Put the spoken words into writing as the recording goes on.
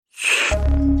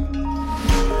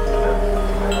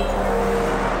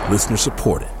Listener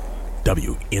supported.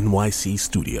 WNYC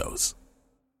Studios.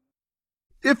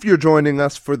 If you're joining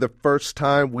us for the first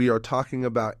time, we are talking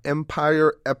about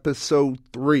Empire Episode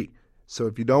 3. So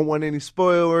if you don't want any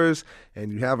spoilers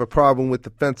and you have a problem with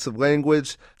offensive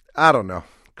language, I don't know.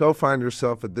 Go find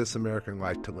yourself a This American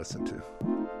Life to listen to.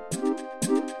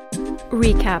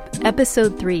 Recap,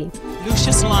 Episode 3.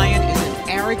 Lucius Lyon is an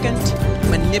arrogant,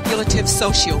 manipulative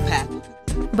sociopath.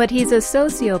 But he's a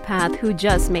sociopath who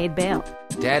just made bail.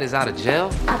 Dad is out of jail?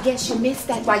 I guess you missed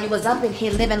that while you was up in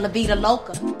here living La Vida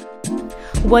Loca.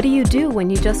 What do you do when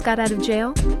you just got out of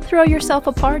jail? Throw yourself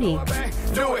a party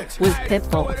with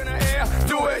Pitbull.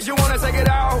 Do it, you wanna take it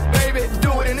out, baby.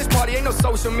 Do it in this party, ain't no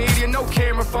social media, no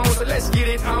camera phone, so let's get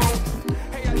it on.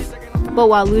 But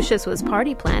while Lucius was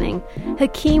party planning,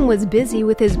 Hakeem was busy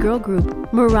with his girl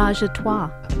group, Mirage à Trois.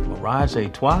 Mirage à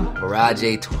Trois? Mirage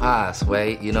à Trois,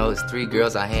 Sway. You know, it's 3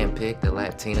 girls I handpicked. They're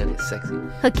Latina, they're sexy.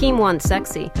 Hakeem wants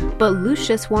sexy, but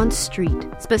Lucius wants street.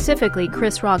 Specifically,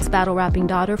 Chris Rock's battle-rapping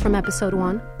daughter from Episode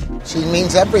 1. She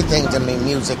means everything to me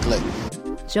musically.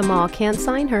 Jamal can't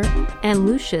sign her, and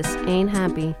Lucius ain't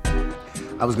happy.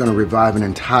 I was going to revive an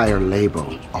entire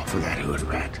label off of that hood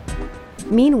rat.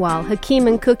 Meanwhile, Hakeem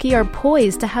and Cookie are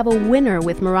poised to have a winner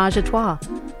with Mirage à Trois.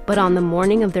 But on the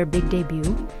morning of their big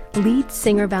debut, lead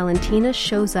singer Valentina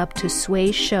shows up to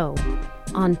Sway's show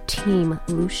on Team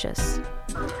Lucius.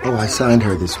 Oh, I signed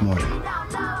her this morning.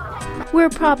 We're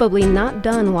probably not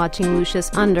done watching Lucius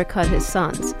undercut his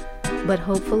sons, but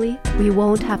hopefully we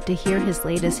won't have to hear his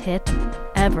latest hit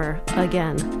ever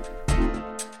again.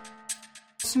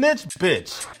 Snitch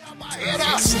bitch.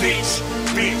 Snitch,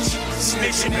 bitch,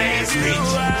 snitching ass bitch,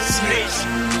 snitch,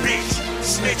 bitch,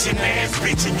 snitching ass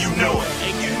bitch, and you know it,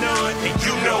 and you know it, and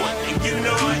you know it, and you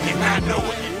know it, and I know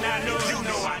it, and I know you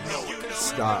know I know it.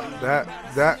 Stop.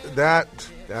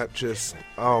 That just,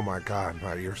 oh my God,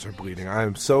 my ears are bleeding. I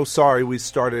am so sorry we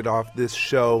started off this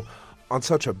show on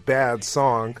such a bad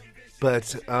song,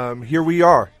 but here we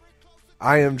are.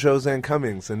 I am Josanne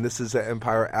Cummings, and this is the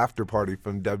Empire After Party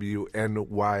from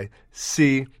WNYC.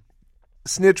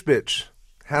 Snitch bitch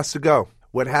has to go.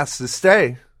 What has to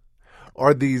stay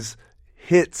are these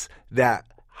hits that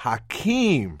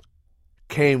Hakeem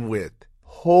came with.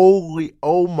 Holy,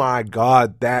 oh my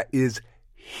God, that is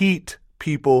heat,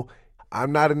 people.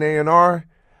 I'm not an A&R,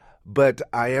 but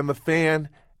I am a fan,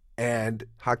 and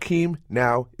Hakeem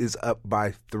now is up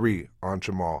by 3 on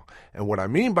Jamal. And what I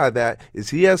mean by that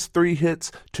is he has 3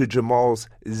 hits to Jamal's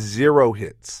 0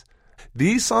 hits.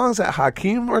 These songs that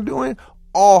Hakeem are doing,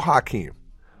 all Hakeem.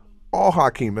 All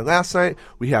Hakeem. And last night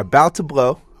we had Bout to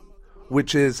Blow,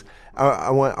 which is,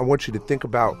 I want you to think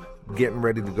about getting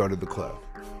ready to go to the club.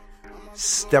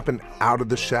 Stepping out of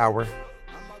the shower.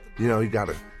 You know, you got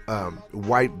to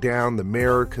wipe down the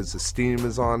mirror because the steam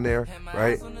is on there,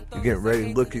 right? You're getting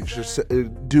ready to look at yourself,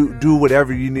 do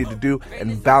whatever you need to do,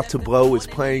 and Bout to Blow is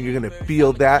playing. You're gonna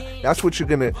feel that. That's what you're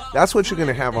gonna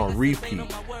have on repeat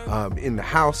in the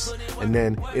house, and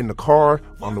then in the car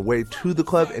on the way to the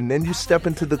club, and then you step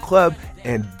into the club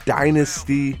and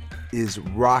Dynasty is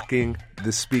rocking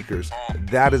the speakers.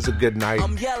 That is a good night.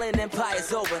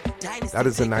 That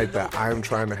is a night that I'm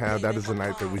trying to have. That is a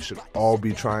night that we should all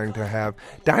be trying to have.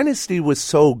 Dynasty was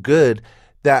so good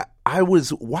that I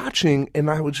was watching and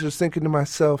I was just thinking to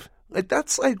myself, like,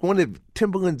 that's like one of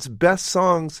Timbaland's best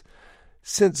songs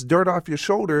since Dirt Off Your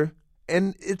Shoulder,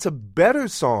 and it's a better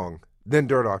song than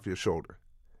Dirt Off Your Shoulder.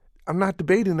 I'm not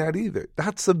debating that either.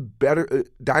 That's a better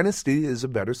Dynasty is a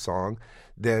better song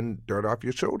than Dirt Off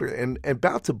Your Shoulder. And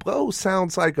Bout to Blow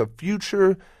sounds like a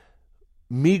future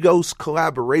Migos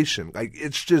collaboration. Like,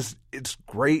 it's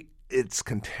great. It's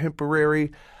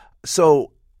contemporary.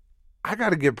 So I got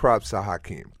to give props to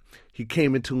Hakeem. He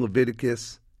came into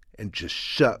Leviticus and just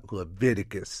shut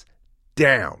Leviticus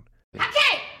down.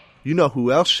 Hakeem! You know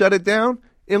who else shut it down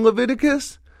in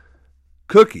Leviticus?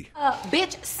 Cookie.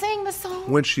 Bitch, sing the song.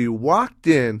 When she walked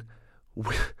in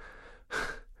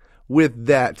with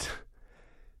that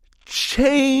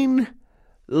chain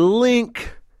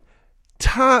link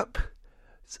top,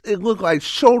 it looked like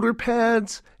shoulder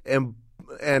pads and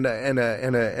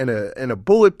a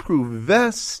bulletproof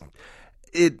vest.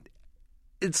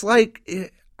 It's like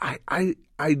I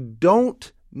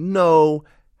don't know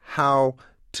how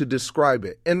to describe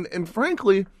it, and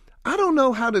frankly, I don't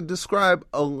know how to describe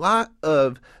a lot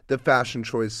of the fashion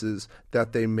choices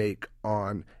that they make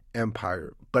on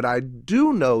Empire, but I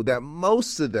do know that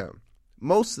most of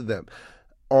them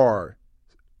are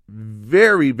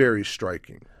very, very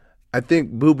striking. I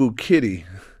think Boo Boo Kitty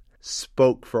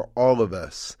spoke for all of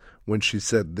us when she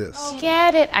said this.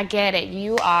 I get it.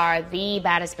 You are the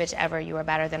baddest bitch ever. You are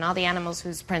better than all the animals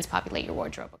whose prints populate your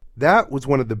wardrobe. That was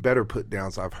one of the better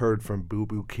put-downs I've heard from Boo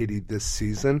Boo Kitty this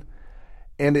season.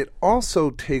 And it also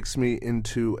takes me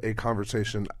into a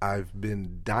conversation I've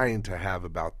been dying to have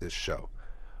about this show,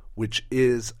 which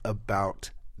is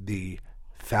about the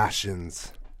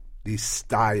fashions, the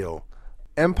style.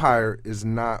 Empire is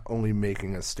not only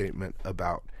making a statement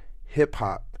about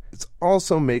hip-hop, it's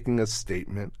also making a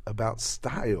statement about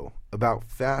style, about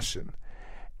fashion.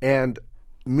 And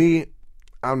me,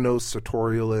 I'm no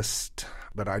sartorialist,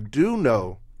 but I do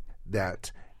know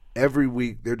that every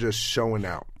week they're just showing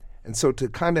out. And so to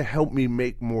kind of help me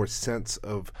make more sense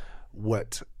of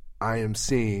what I am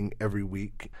seeing every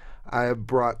week, I have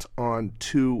brought on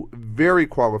two very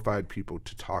qualified people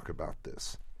to talk about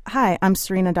this. Hi, I'm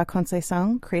Serena Da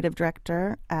Conceição, creative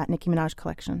director at Nicki Minaj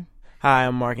Collection. Hi,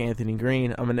 I'm Mark Anthony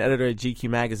Green. I'm an editor at GQ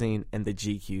Magazine and the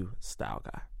GQ Style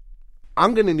Guy.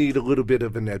 I'm going to need a little bit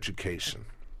of an education.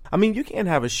 I mean, you can't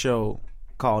have a show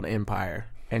called Empire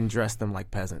and dress them like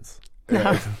peasants.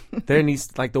 No. There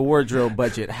needs, like, the wardrobe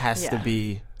budget has to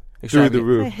be through the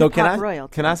roof. So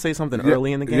can I say something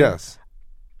early in the game? Yes.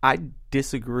 I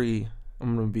disagree.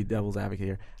 I'm going to be devil's advocate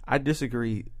here. I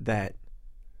disagree that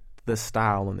the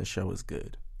style on the show is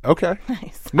good. Okay.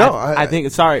 Nice. No, I think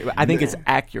it's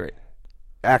accurate.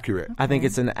 Accurate. I think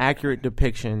it's an accurate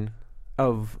depiction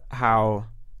of how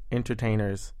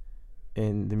entertainers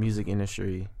in the music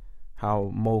industry,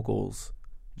 how moguls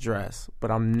dress,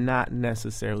 but I'm not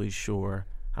necessarily sure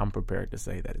I'm prepared to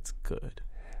say that it's good.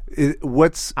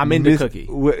 I'm into Cookie.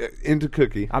 Into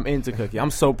Cookie. I'm into Cookie.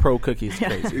 I'm so pro Cookie, it's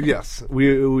crazy. Yes,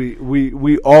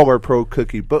 we all are pro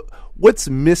Cookie. But what's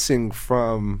missing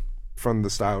from the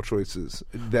style choices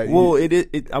that?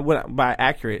 Well, by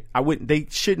accurate, I wouldn't. They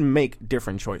shouldn't make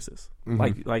different choices.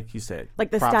 Mm-hmm. Like you said,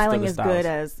 like the styling is good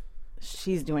as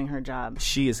she's doing her job.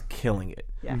 She is killing it.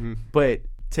 Yeah. Mm-hmm. But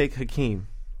take Hakeem,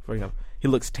 for example. He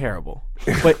looks terrible,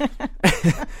 but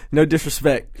no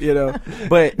disrespect,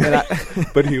 But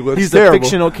but he looks he's terrible. a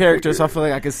fictional character, so I feel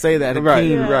like I could say that.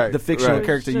 Right, the fictional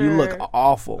character, you look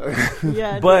awful.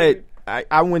 Yeah, but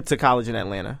I went to college in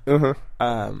Atlanta.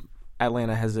 Uh-huh.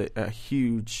 Atlanta has a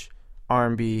huge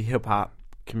R&B hip hop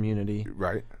community,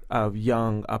 right, of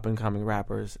young up and coming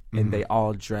rappers, and they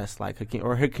all dress like Hakeem,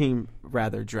 or Hakeem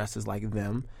rather dresses like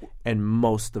them, and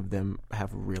most of them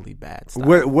have really bad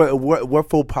style. What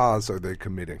faux pas are they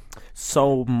committing?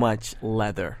 So much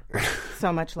leather.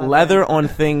 So much leather. Leather on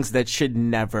things that should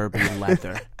never be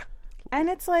leather. And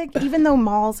it's like, even though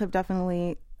malls have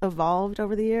definitely evolved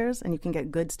over the years, and you can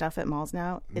get good stuff at malls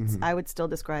now, I would still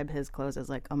describe his clothes as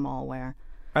like a mall wear.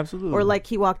 Absolutely. Or like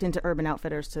he walked into Urban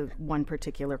Outfitters to one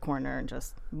particular corner and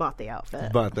just bought the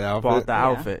outfit. Bought the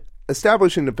outfit.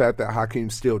 Establishing the fact that Hakeem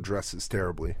still dresses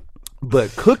terribly.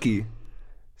 But Cookie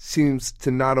seems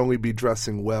to not only be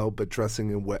dressing well, but dressing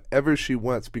in whatever she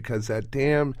wants, because that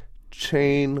damn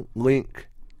chain link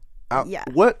out. Yeah.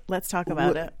 What? Let's talk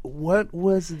about it. What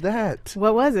was that?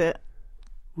 What was it?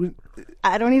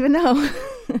 I don't even know.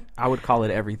 I would call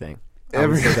it everything. I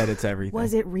would say that it's everything.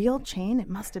 Was it real chain? It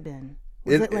must have been.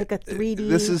 Was it like a 3D?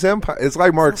 This is Empire. It's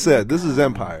like Mark said. This is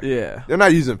Empire. Yeah. They're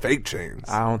not using fake chains.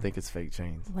 I don't think it's fake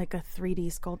chains. Like a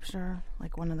 3D sculpture?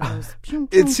 Like one of those.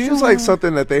 It seems like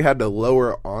something that they had to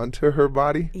lower onto her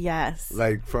body. Yes.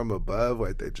 Like from above.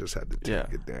 Like they just had to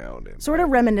take it down. And sort of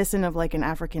reminiscent of like an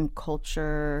African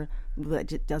culture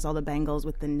that does all the bangles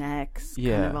with the necks.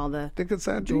 Yeah. Kind of all the I think it's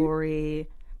that jewelry.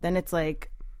 Then it's like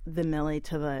the milli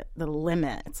to the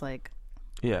limit. It's like.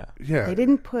 Yeah. They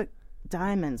didn't put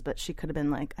diamonds, but she could have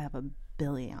been like, I have a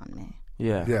billy on me.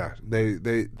 Yeah.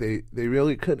 They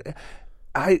really could.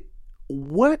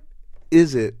 What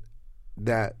is it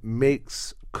that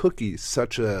makes Cookie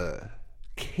such a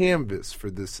canvas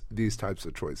for these types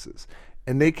of choices,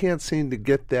 and they can't seem to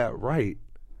get that right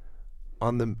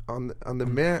on the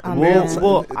man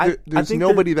side? There's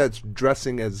nobody that's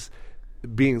dressing as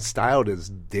being styled as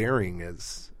daring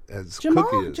as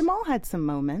Cookie is. Jamal had some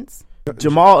moments.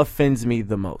 Jamal offends me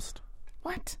the most.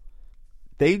 What?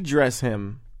 They dress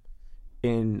him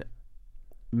in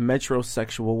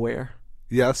metrosexual wear.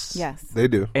 Yes. Yes. They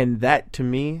do. And that, to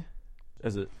me,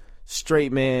 as a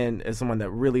straight man, as someone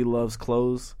that really loves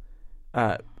clothes,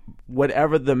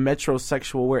 whatever the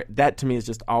metrosexual wear, that to me has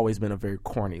just always been a very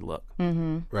corny look.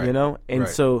 Mm-hmm. Right. And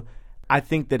so I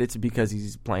think that it's because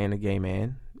he's playing a gay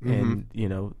man. And,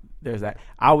 there's that.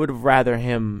 I would rather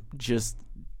him just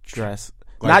dress...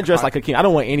 not dress like Hakeem. I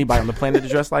don't want anybody on the planet to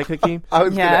dress like Hakeem. I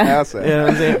was going to ask that. You know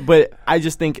what I'm saying? But I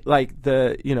just think like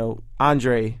Like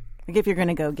Andre. if you're going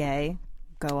to go gay,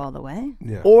 go all the way.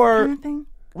 Yeah. Or kind of thing?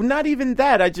 not even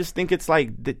that. I just think it's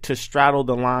like to straddle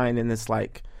the line in this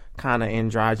like kind of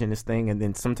androgynous thing, and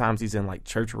then sometimes he's in like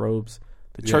church robes.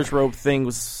 The church robe thing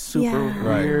was super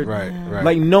weird. Right.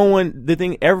 Like no one, the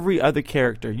thing, every other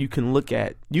character you can look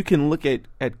at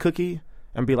Cookie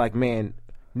and be like, man,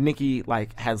 Nikki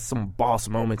like has some boss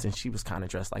moments and she was kind of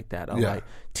dressed like that. Or like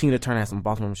Tina Turner has some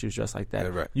boss moments, she was dressed like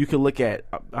that. Right. You could look at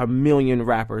a million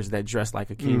rappers that dress like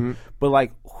Akeem, but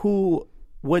like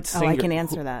what singer? I can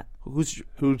answer that. Who's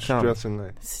dressing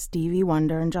like Stevie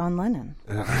Wonder and John Lennon?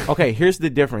 Okay, here's the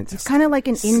difference. It's kind of like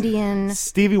an Indian.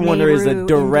 Stevie Wonder is a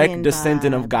direct Indian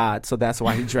descendant vibe. of God, so that's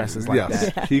why he dresses like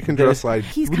that. Yeah. He can dress like.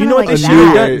 He's You kind know of what like they that. should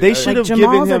have done? They should have given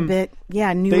Jamal's him a bit,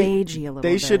 new agey a little bit.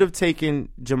 They should have taken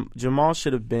Jamal.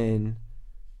 Should have been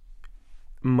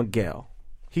Miguel.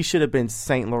 He should have been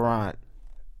Saint Laurent,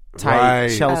 tight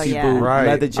Chelsea boot,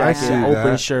 leather jacket,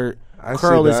 open shirt,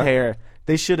 curl his hair.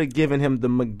 They should have given him the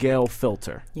Miguel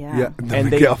filter. Yeah.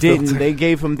 And they didn't. They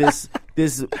gave him this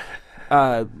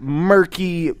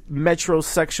murky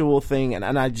metrosexual thing, and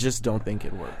I just don't think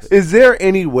it works. Is there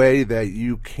any way that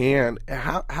you can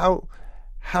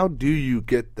how do you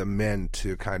get the men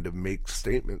to kind of make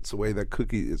statements the way that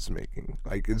Cookie is making?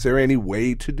 Like, is there any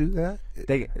way to do that?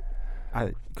 Go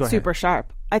ahead. Super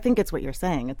sharp. I think it's what you're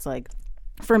saying. It's like,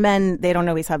 for men, they don't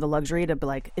always have the luxury to be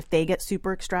like, if they get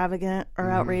super extravagant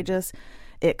or outrageous,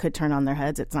 it could turn on their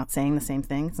heads. It's not saying the same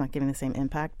thing. It's not giving the same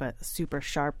impact, but a super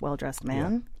sharp, well-dressed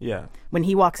man. Yeah. When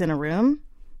he walks in a room,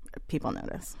 people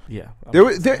notice. Yeah. I'm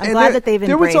glad that they've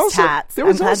embraced hats.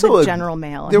 I'm glad the general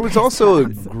male There was also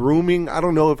hats. a grooming. I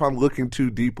don't know if I'm looking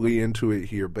too deeply into it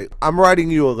here, but I'm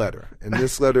writing you a letter, and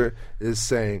this letter is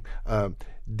saying,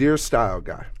 Dear Style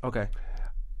Guy. Okay.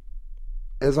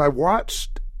 As I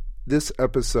watched this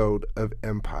episode of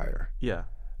Empire,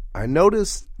 I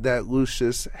noticed that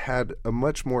Lucius had a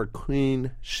much more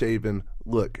clean-shaven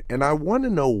look, and I want to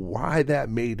know why that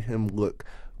made him look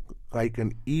like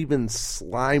an even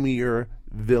slimier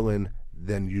villain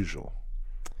than usual.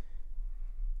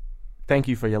 Thank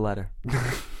you for your letter.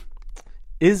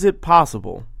 Is it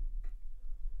possible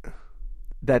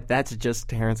that that's just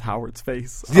Terrence Howard's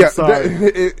face? I'm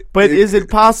sorry. But is it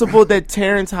possible that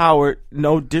Terrence Howard,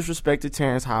 no disrespect to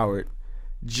Terrence Howard,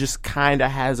 just kind of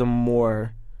has a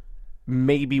more,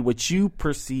 maybe what you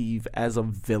perceive as a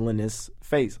villainous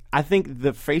face? I think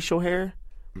the facial hair,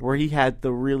 where he had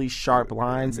the really sharp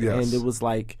lines, and it was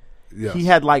like, he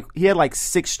had like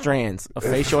 6 strands of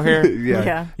facial hair.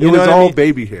 It was all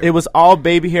baby hair. It was all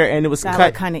baby hair, and it was that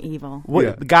cut kind of evil.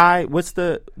 What guy? What's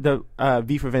the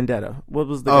V for Vendetta? What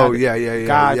was the guy?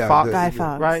 Guy Fawkes. Guy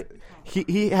Fawkes, right?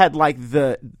 He had like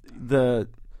the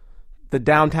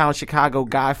downtown Chicago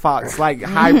Guy Fawkes like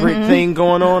hybrid thing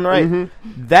going on, right?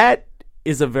 Mm-hmm. That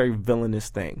is a very villainous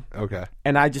thing. Okay,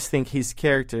 and I just think his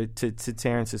character, to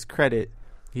Terrence's credit,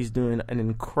 he's doing an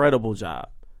incredible job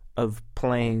of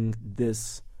playing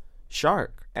this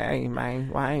shark. Hey man,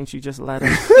 why ain't you just let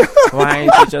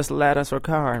us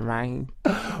record, man?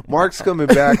 Mark's coming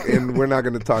back, and we're not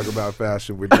going to talk about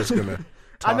fashion. We're just going to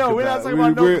I know, we're not talking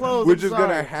about no clothes. We're just going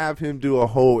to have him do a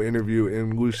whole interview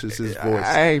in Lucius's voice.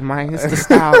 Hey man, it's the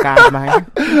Style Guy, man.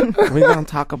 We're going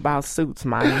to talk about suits,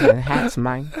 man, and hats,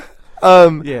 man.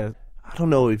 I don't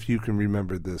know if you can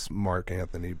remember this, Mark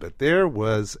Anthony, but there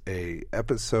was a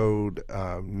episode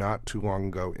not too long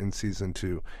ago in season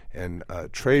 2, and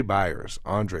Trey Byers,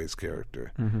 Andre's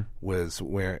character, was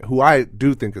wearing, who I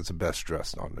do think is the best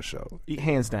dressed on the show,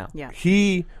 hands down. Yeah,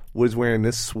 he was wearing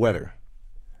this sweater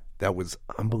that was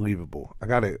unbelievable. I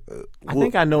got it. I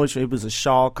think I know it was a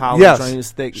shawl collar.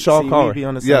 Yes, thick. Shawl collar. Be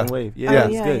on the same wave. Yeah,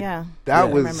 it's good.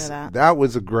 That was remember that. That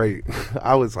was a great.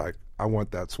 I was like, I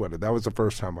want that sweater. That was the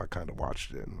first time I kind of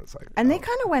watched it and was like, and they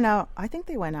kind of went out. I think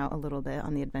they went out a little bit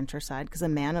on the adventure side, because a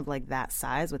man of like that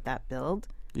size with that build,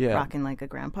 rocking like a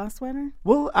grandpa sweater.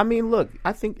 Well, I mean, look,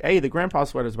 I think the grandpa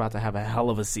sweater is about to have a hell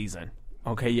of a season.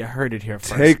 Okay, you heard it here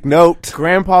first. Take note.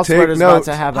 Grandpa sweater's about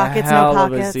to have pockets, a hell no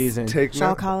of a season. Take shawl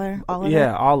note. collar, all of it.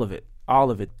 Yeah, all of it.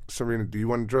 All of it. Serena, do you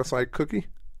want to dress like Cookie?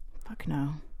 Fuck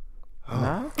no.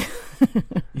 No?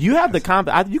 You have the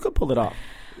confidence. You could pull it off.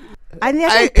 I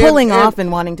think pulling off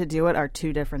and wanting to do it are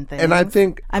two different things. And I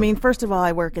think, I mean, first of all,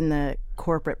 I work in the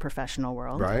corporate professional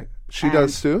world. Right. She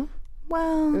does too?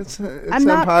 Well, it's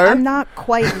Empire. I'm not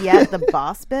quite yet the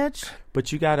boss bitch. But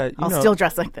you gotta. I'll still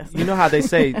dress like this. You know how they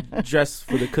say, dress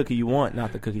for the cookie you want,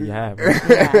 not the cookie you have. Right?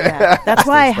 Yeah. That's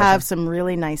why I have some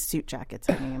really nice suit jackets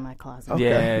hanging in my closet.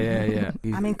 Okay.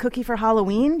 Yeah. I mean, Cookie for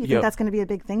Halloween. You think that's going to be a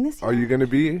big thing this year? Are you going to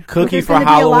be Cookie for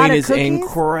Halloween? Is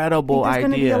incredible there's idea. There's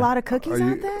going to be a lot of cookies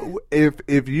out there.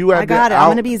 If you had, I got it. I'm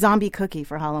going to be zombie Cookie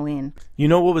for Halloween. You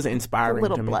know what was inspiring a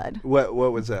little to me? blood. What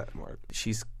was that, Mark?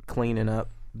 She's cleaning up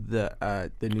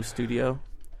the new studio,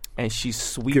 and she's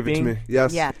sweeping. Give it to me.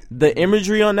 Yes. Yeah. The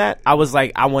imagery on that, I was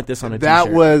like, I want this on a That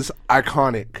t-shirt. was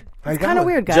iconic. It's kind of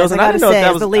weird, guys. Joseph, I I gotta didn't know say, that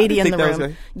as was- the I lady didn't in the think that room,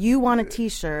 was you want a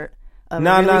T-shirt.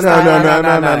 No.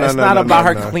 It's not about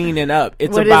her cleaning up.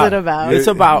 It's What about, is it about? It's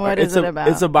about. What is it about?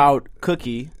 It's about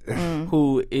Cookie,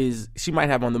 who is. She might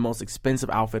have on the most expensive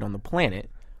outfit on the planet,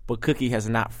 but Cookie has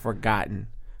not forgotten.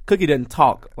 Cookie doesn't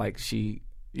talk like she,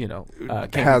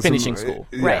 came finishing school,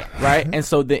 yeah. right? And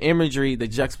so the imagery, the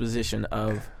juxtaposition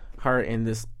of her in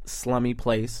this slummy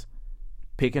place,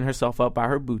 picking herself up by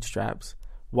her bootstraps,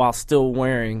 while still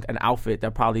wearing an outfit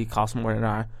that probably costs more than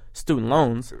our student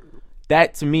loans.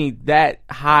 That, to me, that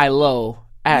high-low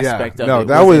aspect of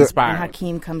it was inspiring. And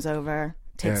Hakeem comes over,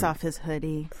 takes off his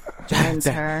hoodie, joins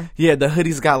her. Yeah, the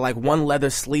hoodie's got like one leather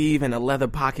sleeve and a leather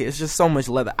pocket. It's just so much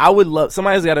leather. I would love,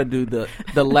 somebody's got to do the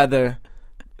leather,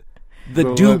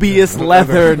 the dubious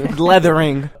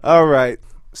leathering. All right,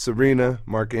 Serena,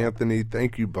 Mark Anthony,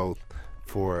 thank you both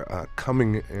for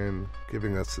coming and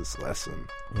giving us this lesson.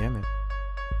 Yeah, man.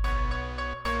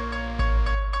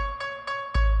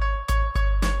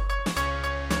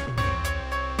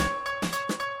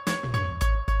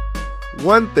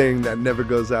 One thing that never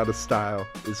goes out of style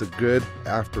is a good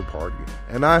after party,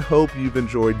 and I hope you've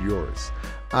enjoyed yours.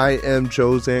 I am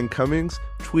Josanne Cummings.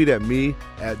 Tweet at me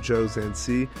at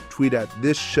JosanC. Tweet at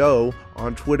this show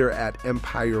on Twitter at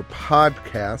Empire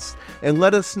Podcast, and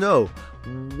let us know,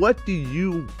 what do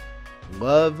you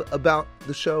love about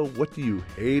the show? What do you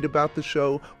hate about the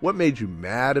show? What made you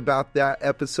mad about that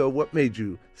episode? What made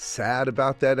you sad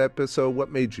about that episode? What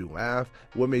made you laugh?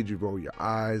 What made you roll your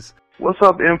eyes? What's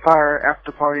up, Empire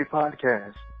After Party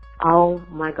Podcast? Oh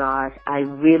my gosh, I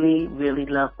really, really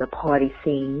love the party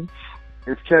scene.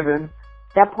 It's Kevin.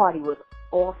 That party was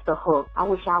off the hook. I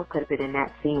wish I could have been in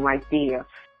that scene right there.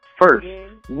 First,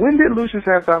 when did Lucius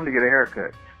have time to get a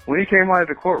haircut? When he came out of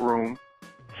the courtroom,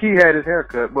 he had his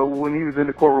haircut, but when he was in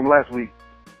the courtroom last week,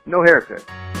 no haircut.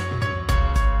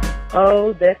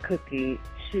 Oh, that Cookie.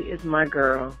 She is my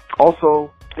girl.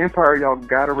 Also, Empire, y'all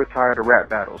gotta retire the rap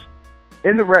battles.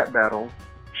 In the rap battle,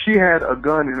 she had a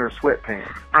gun in her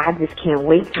sweatpants. I just can't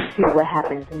wait to see what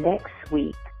happens next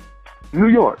week. New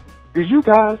York, did you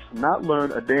guys not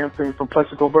learn a damn thing from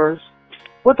Plexico Burst?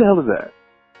 What the hell is that?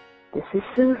 This is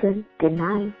Susan. Good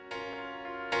night.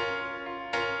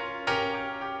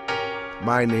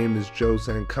 My name is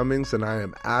Josanne Cummings, and I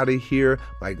am out of here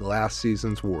like last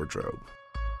season's wardrobe.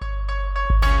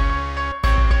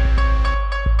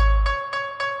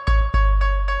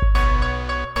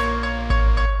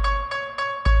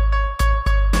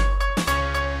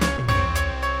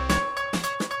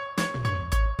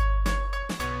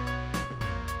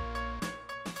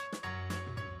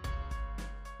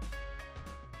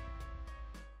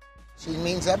 She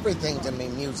means everything to me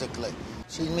musically.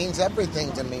 She means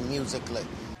everything to me musically.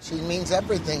 She means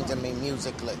everything to me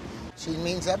musically. She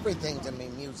means everything to me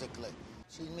musically.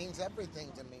 She means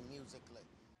everything to me musically.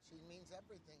 She means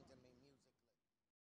everything to me musically.